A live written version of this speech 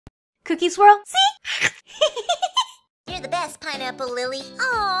Cookie Swirl? See? You're the best, Pineapple Lily.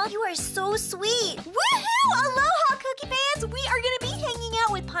 Aw, you are so sweet. Woohoo! Aloha, Cookie fans! We are gonna be hanging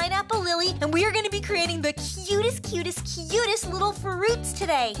out with Pineapple Lily, and we are gonna be creating the cutest little fruits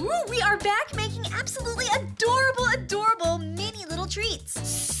today. Woo, we are back making absolutely adorable mini little treats.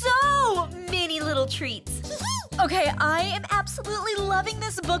 So many little treats. Okay, I am absolutely loving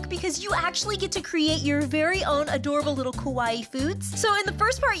this book because you actually get to create your very own adorable little kawaii foods. So in the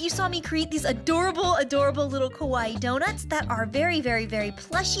first part, you saw me create these adorable little kawaii donuts that are very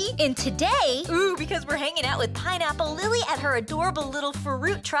plushy. And today, because we're hanging out with Pineapple Lily at her adorable little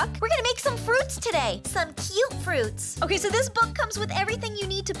fruit truck, we're gonna make some fruits today. Some cute fruits. Okay, so this book comes with everything you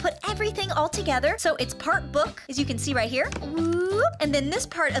need to put everything all together. So it's part book, as you can see right here. Whoop. And then this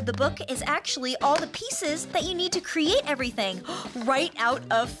part of the book is actually all the pieces that you need to create everything right out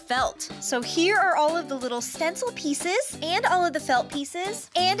of felt. So here are all of the little stencil pieces and all of the felt pieces.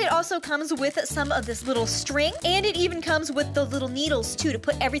 And it also comes with some of this little string. And it even comes with the little needles too to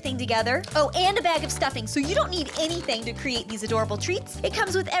put everything together. Oh, and a bag of stuffing. So you don't need anything to create these adorable treats. It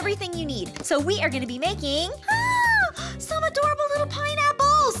comes with everything you need. So we are going to be making some adorable little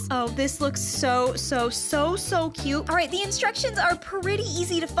pineapples. Oh, this looks so cute. All right, the instructions are pretty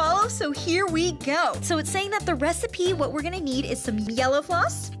easy to follow, so here we go. So it's saying that the recipe, what we're gonna need is some yellow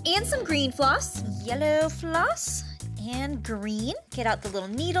floss and some green floss. Yellow floss and green. Get out the little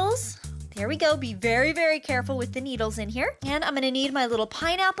needles. There we go. Be very careful with the needles in here. And I'm gonna need my little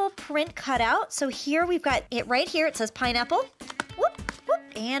pineapple print cutout. So here we've got it right here. It says pineapple. Whoop,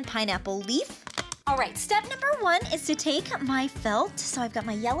 and pineapple leaf. All right, step number 1 is to take my felt. So I've got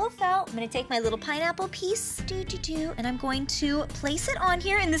my yellow felt. I'm gonna take my little pineapple piece, and I'm going to place it on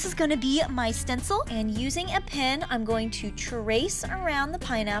here, and this is gonna be my stencil. And using a pen, I'm going to trace around the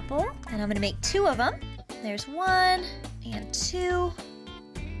pineapple, and I'm gonna make 2 of them. There's 1 and 2,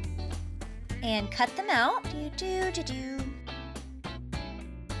 and cut them out.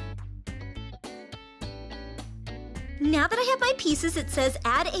 Now that I have my pieces, it says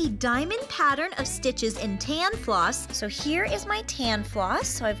add a diamond pattern of stitches in tan floss. So here is my tan floss.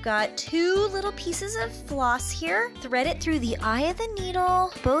 So I've got 2 little pieces of floss here. Thread it through the eye of the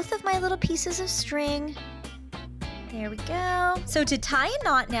needle, both of my little pieces of string. There we go. So to tie a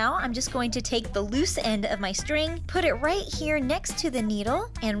knot now, I'm just going to take the loose end of my string, put it right here next to the needle,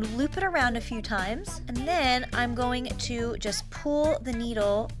 and loop it around a few times. And then I'm going to just pull the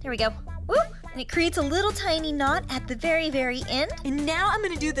needle. There we go. Whoop. And it creates a little tiny knot at the very end. And now I'm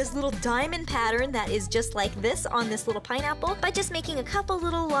gonna do this little diamond pattern that is just like this on this little pineapple by just making a couple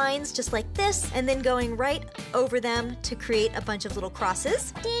little lines just like this and then going right over them to create a bunch of little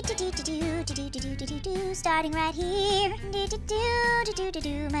crosses. Starting right here.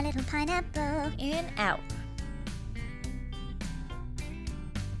 My little pineapple. And out.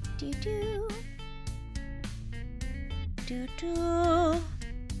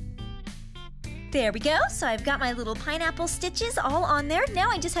 There we go. So I've got my little pineapple stitches all on there. Now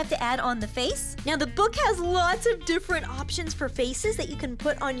I just have to add on the face. Now the book has lots of different options for faces that you can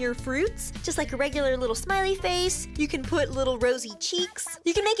put on your fruits. Just like a regular little smiley face. You can put little rosy cheeks.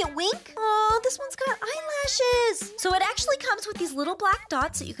 You can make it wink. Oh, this one's got eyelashes. So it actually comes with these little black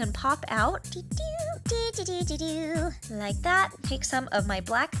dots that you can pop out. Like that. Take some of my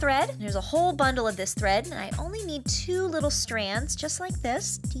black thread. There's a whole bundle of this thread, and I only need 2 little strands, just like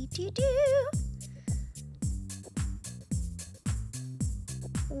this.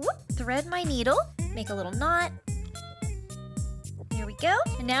 Whoop, thread my needle, make a little knot. There we go.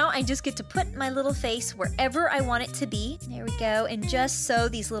 And now I just get to put my little face wherever I want it to be. There we go, and just sew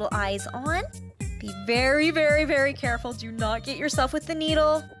these little eyes on. Be very careful. Do not get yourself with the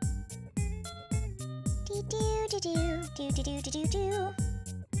needle.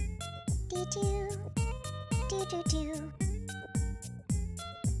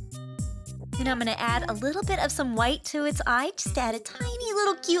 And I'm gonna add a little bit of some white to its eye, just to add a tiny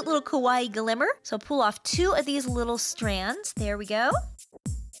little cute little kawaii glimmer. So pull off 2 of these little strands. There we go.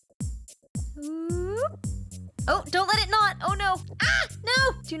 Ooh. Oh, don't let it knot. Oh no. Ah,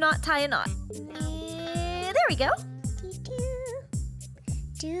 no. Do not tie a knot. There we go.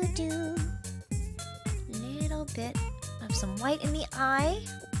 Little bit of some white in the eye.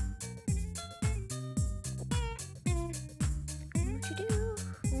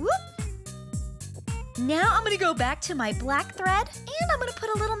 Whoop. now I'm gonna go back to my black thread and I'm gonna put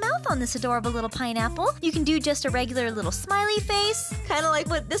a little mouth on this adorable little pineapple. You can do just a regular little smiley face, kind of like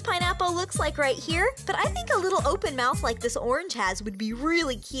what this pineapple looks like right here. But I think a little open mouth like this orange has would be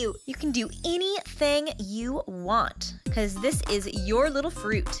really cute. You can do anything you want because this is your little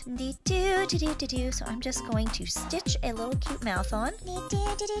fruit. So I'm just going to stitch a little cute mouth on.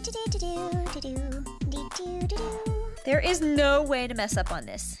 There is no way to mess up on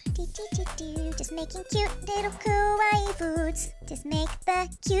this. Just making cute little kawaii foods. Just make the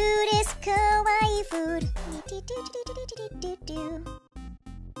cutest kawaii food.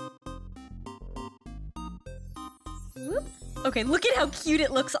 Whoop. Okay, look at how cute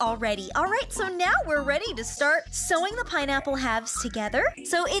it looks already. All right, so now we're ready to start sewing the pineapple halves together.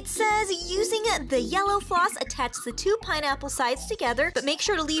 So it says using the yellow floss, attach the two pineapple sides together, but make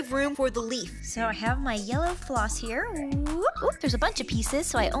sure to leave room for the leaf. So I have my yellow floss here. Whoop. Oop, there's a bunch of pieces,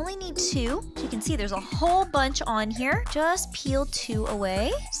 so I only need 2. You can see there's a whole bunch on here. Just peel 2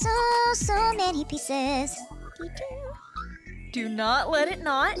 away. So many pieces. Do not let it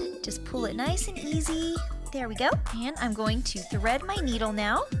knot. Just pull it nice and easy. There we go. And I'm going to thread my needle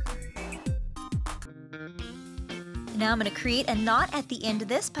now. Now I'm going to create a knot at the end of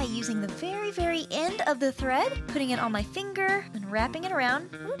this by using the very, very end of the thread, putting it on my finger and wrapping it around.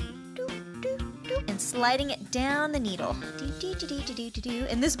 And sliding it down the needle.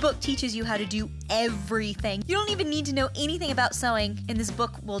 And this book teaches you how to do everything. You don't even need to know anything about sewing, and this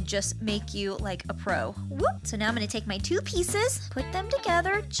book will just make you like a pro. Whoop. So now I'm going to take my 2 pieces, put them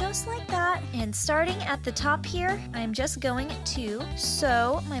together just like that, and starting at the top here, I'm just going to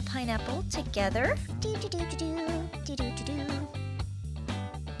sew my pineapple together.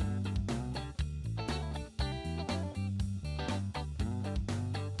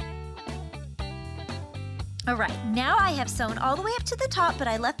 All right, now I have sewn all the way up to the top, but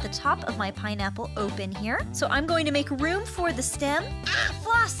I left the top of my pineapple open here. So I'm going to make room for the stem.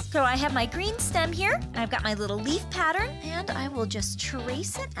 Floss! So I have my green stem here. I've got my little leaf pattern, and I will just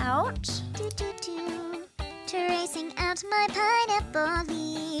trace it out. Tracing out my pineapple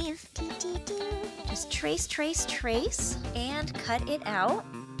leaf. Just trace, trace, trace, and cut it out.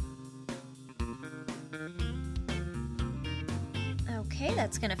 Okay,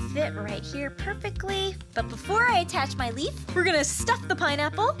 that's gonna fit right here perfectly. But before I attach my leaf, we're gonna stuff the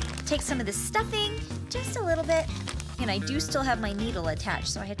pineapple. Take some of the stuffing, just a little bit. And I do still have my needle attached,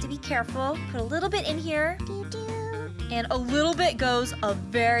 so I have to be careful. Put a little bit in here. And a little bit goes a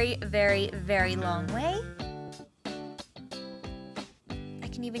very, very, very long way. I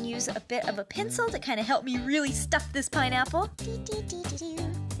can even use a bit of a pencil to kind of help me really stuff this pineapple.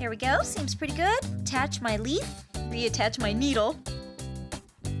 There we go, seems pretty good. Attach my leaf, reattach my needle.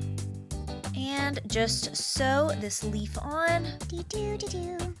 And just sew this leaf on. Oh,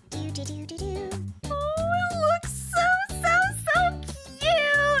 it looks so cute!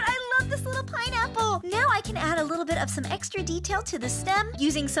 I love this little pineapple. Now I can add a little bit of some extra detail to the stem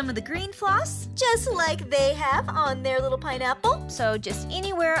using some of the green floss, just like they have on their little pineapple. So just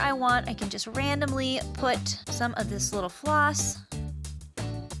anywhere I want, I can just randomly put some of this little floss.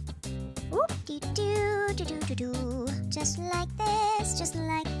 Oop. Just like this, just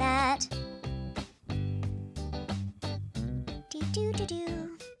like that.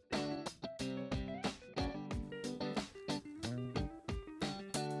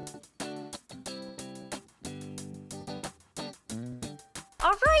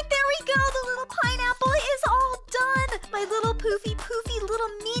 All right, there we go. The little pineapple is all done. My little poofy, little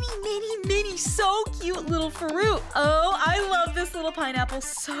mini, so cute little fruit. Oh, I love this little pineapple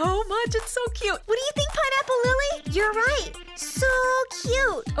so much. It's so cute. What do you think, Pineapple Lily? You're right. So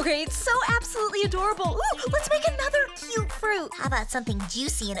cute. Okay, it's so absolutely adorable. Ooh, let's make another cute fruit. How about something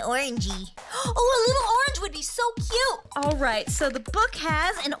juicy and orangey? Oh, a little orange would be so cute. All right, so the book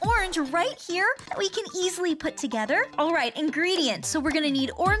has an orange right here that we can easily put together. All right, ingredients. So we're gonna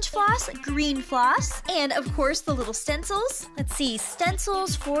need orange floss, green floss, and of course the little stencils. Let's see,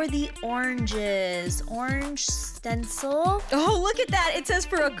 stencils for the oranges. Orange stencil. Oh, look at that. It says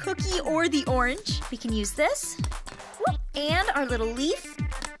for a cookie or the orange. We can use this. Whoop. And our little leaf.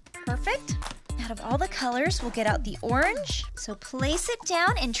 Perfect. Out of all the colors, we'll get out the orange. So place it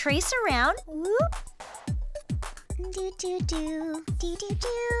down and trace around. Whoop.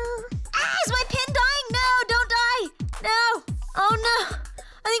 Ah, is my pin dying? No, don't die. No. Oh no.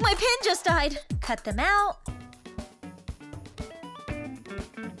 I think my pin just died. Cut them out.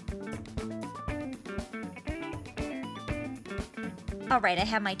 All right, I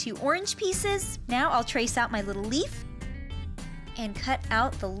have my 2 orange pieces. Now I'll trace out my little leaf and cut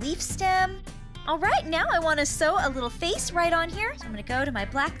out the leaf stem. All right, now I want to sew a little face right on here. So I'm going to go to my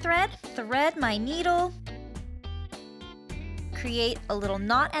black thread, thread my needle, create a little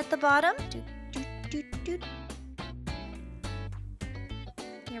knot at the bottom.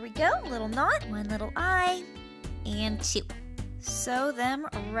 Here we go, little knot, one little eye, and 2. Sew them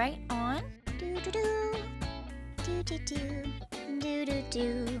right on.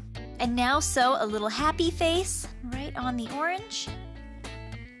 And now sew a little happy face right on the orange.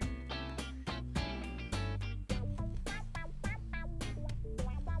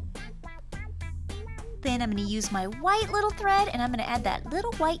 Then I'm going to use my white little thread and I'm going to add that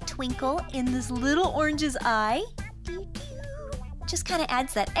little white twinkle in this little orange's eye. Just kind of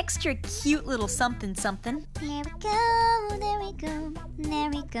adds that extra cute little something something. There we go, there we go, there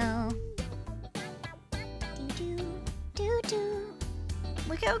we go.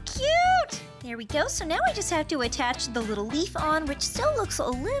 Look how cute! There we go. So now I just have to attach the little leaf on, which still looks a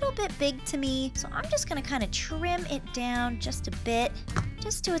little bit big to me. So I'm just gonna kind of trim it down just a bit,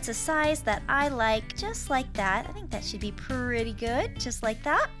 just to it's a size that I like, just like that. I think that should be pretty good, just like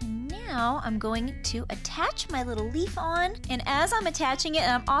that. And now I'm going to attach my little leaf on. And as I'm attaching it,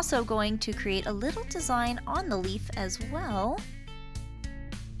 I'm also going to create a little design on the leaf as well.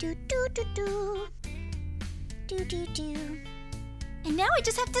 And now I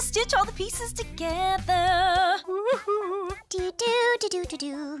just have to stitch all the pieces together.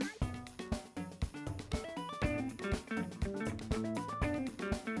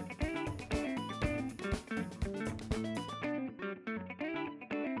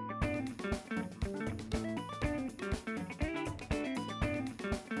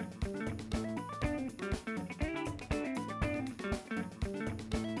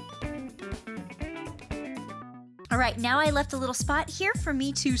 All right, now I left a little spot here for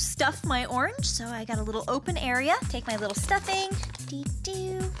me to stuff my orange. So I got a little open area. Take my little stuffing.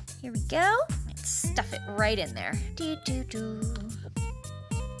 Here we go. Let's stuff it right in there. It's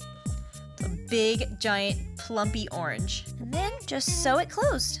a big, giant, plumpy orange. And then just sew it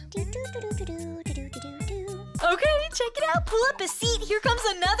closed. Okay, check it out. Pull up a seat. Here comes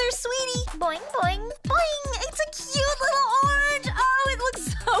another sweetie. Boing, boing, boing. It's a cute little orange. Oh, it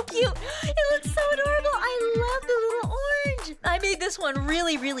looks so cute. It looks so adorable. I love the little orange. I made this one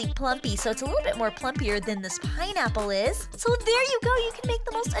really, really plumpy, so it's a little bit more plumpier than this pineapple is. So there you go. You can make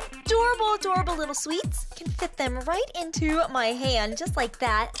the most adorable, adorable little sweets. You can fit them right into my hand, just like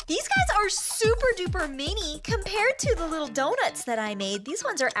that. These guys are super duper mini compared to the little donuts that I made. These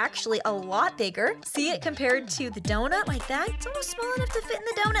ones are actually a lot bigger. See it compared to the donut like that? It's almost small enough to fit in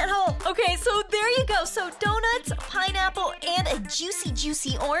the donut hole. Okay, so there you go. So donuts, pineapple, and a juicy,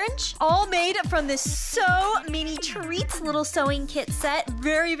 juicy orange. All made from this So Mini Treats little sewing kit set.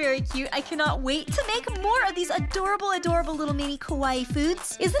 Very, very cute. I cannot wait to make more of these adorable, adorable little mini kawaii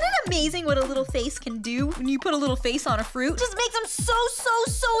foods. Isn't it amazing what a little face can do when you put a little face on a fruit? It just makes them so, so,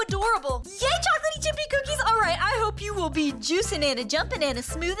 so adorable. Yay, chocolatey chippy cookies. All right, I hope you will be juicing and jumping and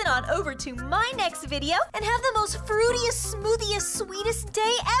smoothing on over to my next video and have the most fruitiest, smoothiest, sweetest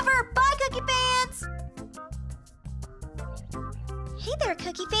day ever. Bye, Cookie fans! Hey there,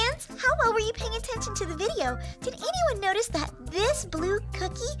 Cookie fans! How well were you paying attention to the video? Did anyone notice that this blue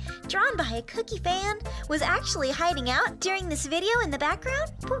cookie, drawn by a Cookie fan, was actually hiding out during this video in the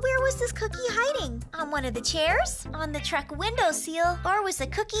background? But where was this cookie hiding? On one of the chairs? On the truck window seal? Or was the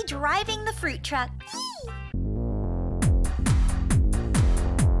cookie driving the fruit truck?